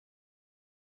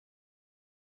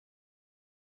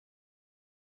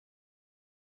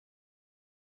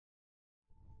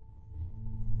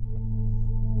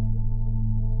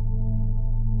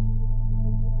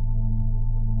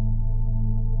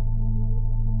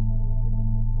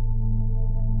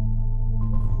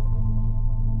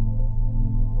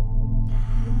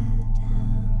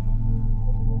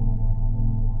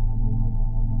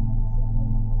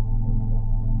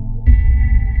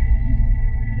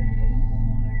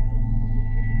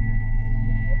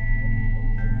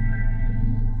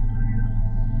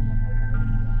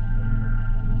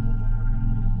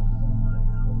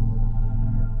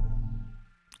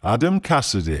Adam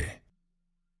Cassidy.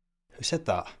 Who said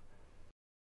that?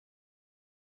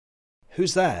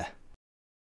 Who's there?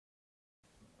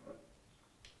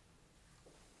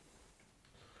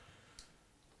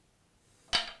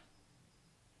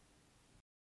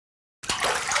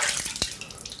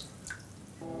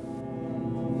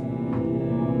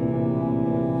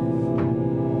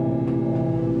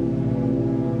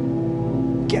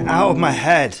 Get out of my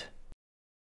head!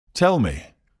 Tell me,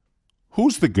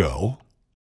 who's the girl?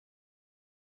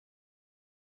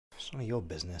 It's none of your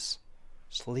business.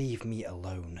 Just leave me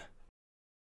alone.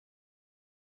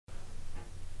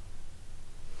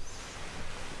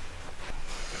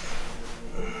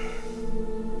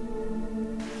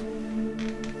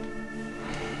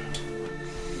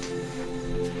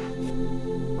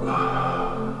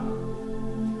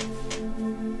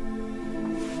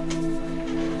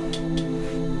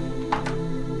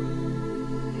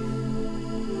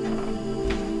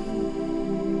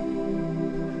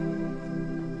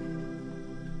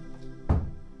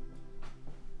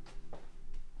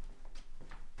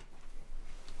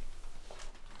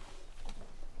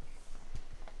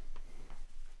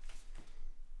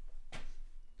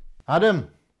 Adam,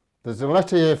 there's a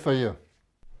letter here for you.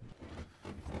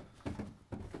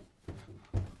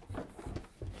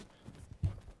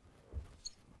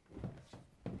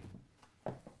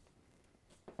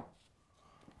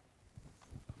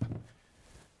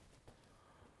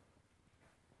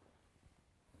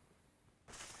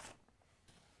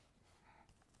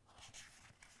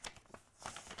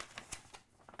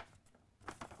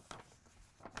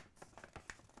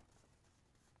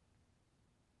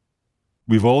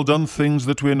 We've all done things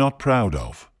that we're not proud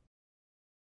of.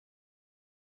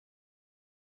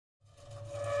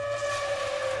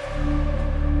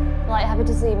 Like, happy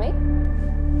to see me?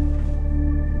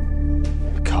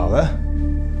 Cara?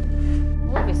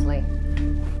 Well, obviously.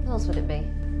 Who else would it be?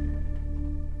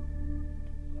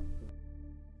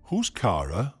 Who's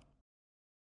Cara?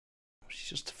 She's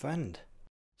just a friend.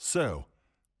 So,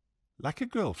 like a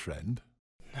girlfriend?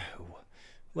 No.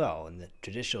 Well, in the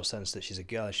traditional sense that she's a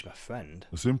girl and she's my friend.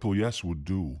 A simple yes would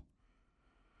do.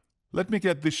 Let me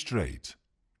get this straight.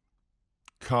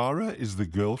 Cara is the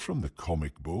girl from the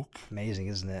comic book? Amazing,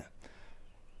 isn't it?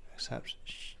 Except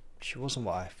she wasn't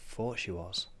what I thought she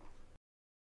was.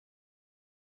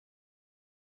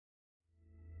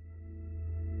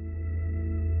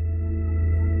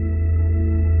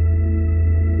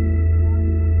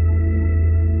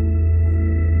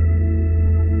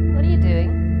 What are you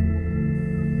doing?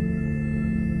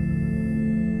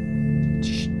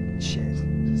 Shit.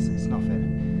 It's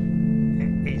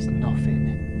nothing. It's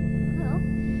nothing. Well,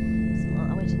 doesn't look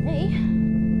that way to me.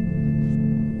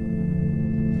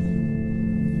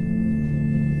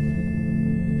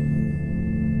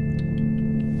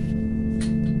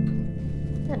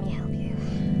 Let me help you.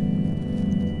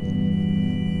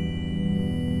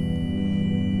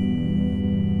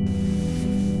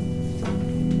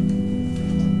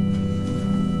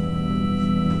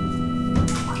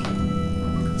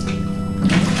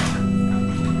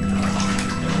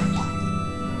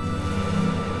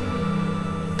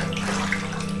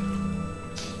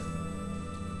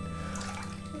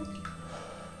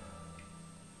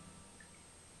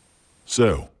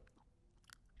 So,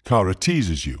 Cara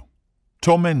teases you,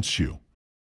 torments you.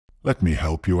 Let me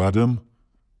help you, Adam.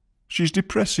 She's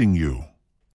depressing you.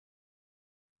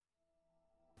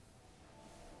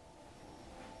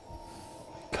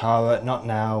 Cara, not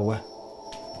now.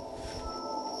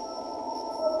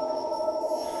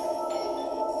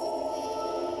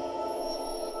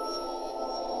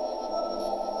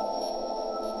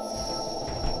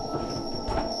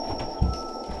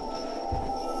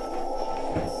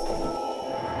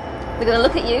 We're going to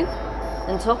look at you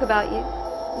and talk about you.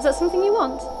 Is that something you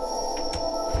want?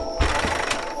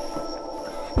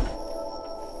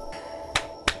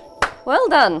 Well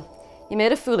done. You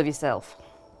made a fool of yourself.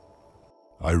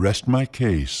 I rest my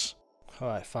case.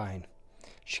 Alright, fine.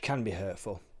 She can be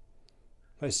hurtful.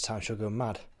 Most of the time she'll go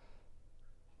mad.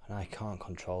 And I can't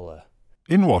control her.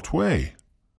 In what way?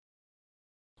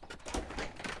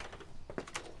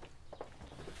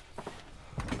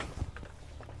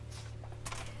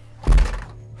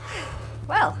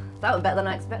 Well, that went better than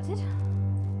I expected.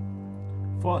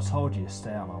 Thought I told you to stay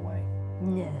out of my way.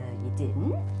 No, you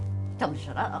didn't. Tell me to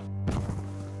shut up.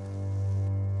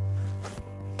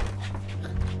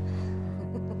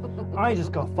 I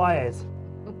just got fired.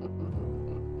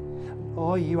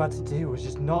 All you had to do was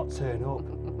just not turn up.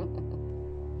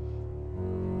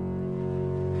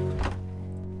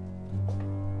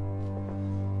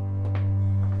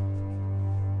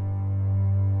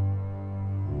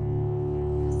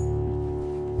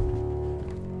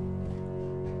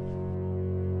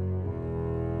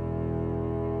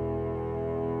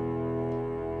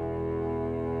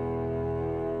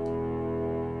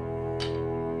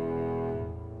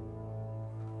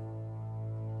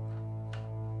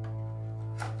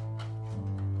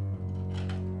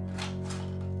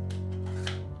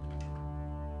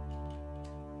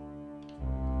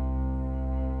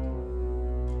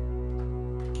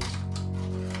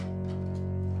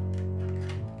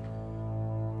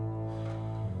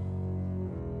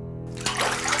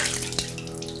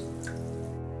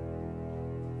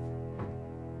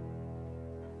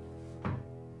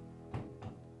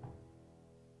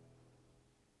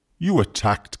 You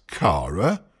attacked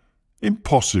Kara?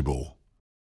 Impossible.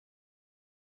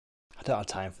 I don't have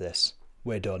time for this.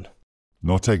 We're done.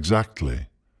 Not exactly.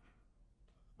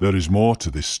 There is more to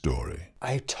this story.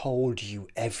 I told you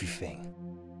everything.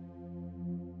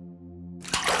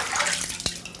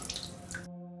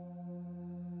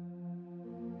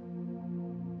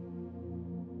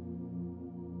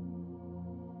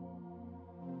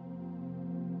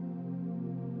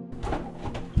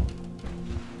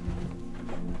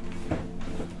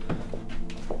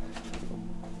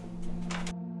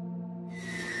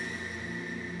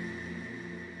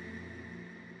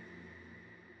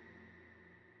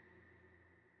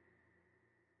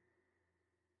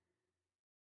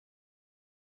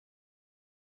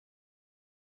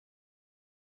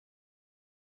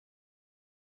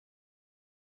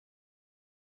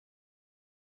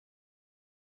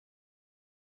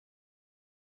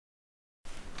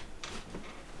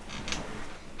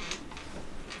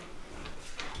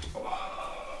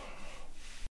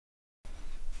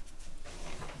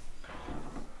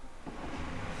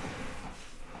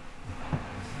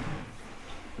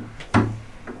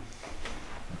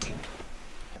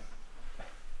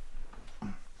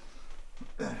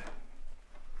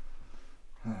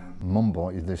 Mum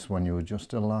bought you this when you were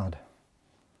just a lad.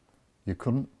 You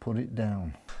couldn't put it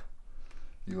down.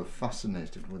 You were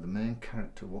fascinated with the main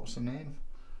character. What's her name?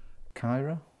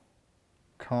 Kyra?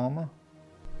 Karma?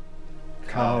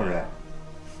 Kara.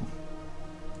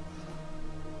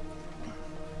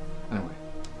 Anyway,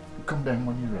 come down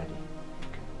when you're ready.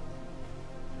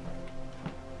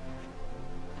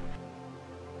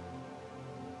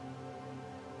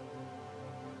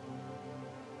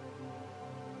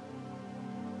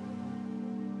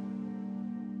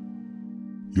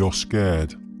 You're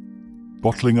scared,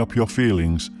 bottling up your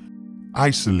feelings,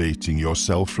 isolating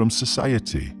yourself from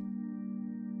society.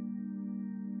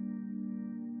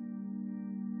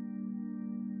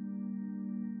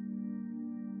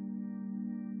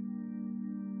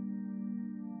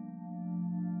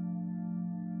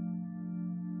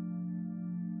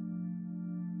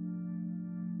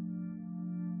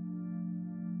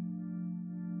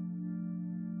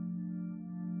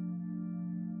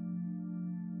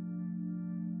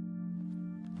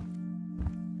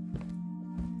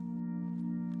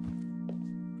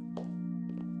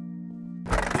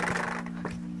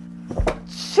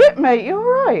 Shit, mate, you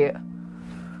alright?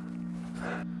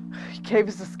 You gave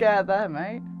us a scare there,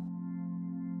 mate.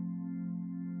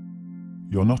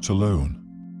 You're not alone.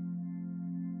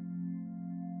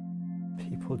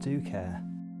 People do care.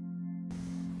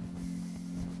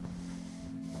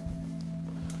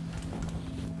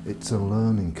 It's a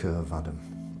learning curve, Adam.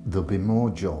 There'll be more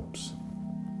jobs.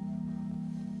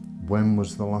 When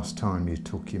was the last time you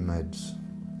took your meds?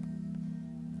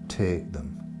 Take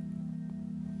them.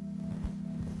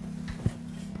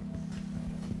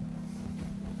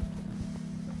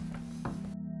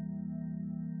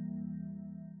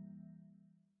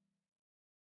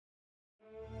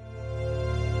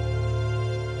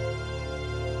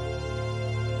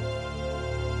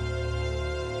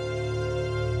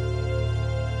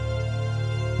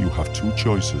 You have two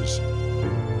choices.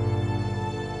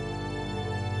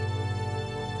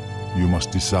 You must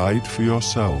decide for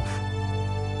yourself.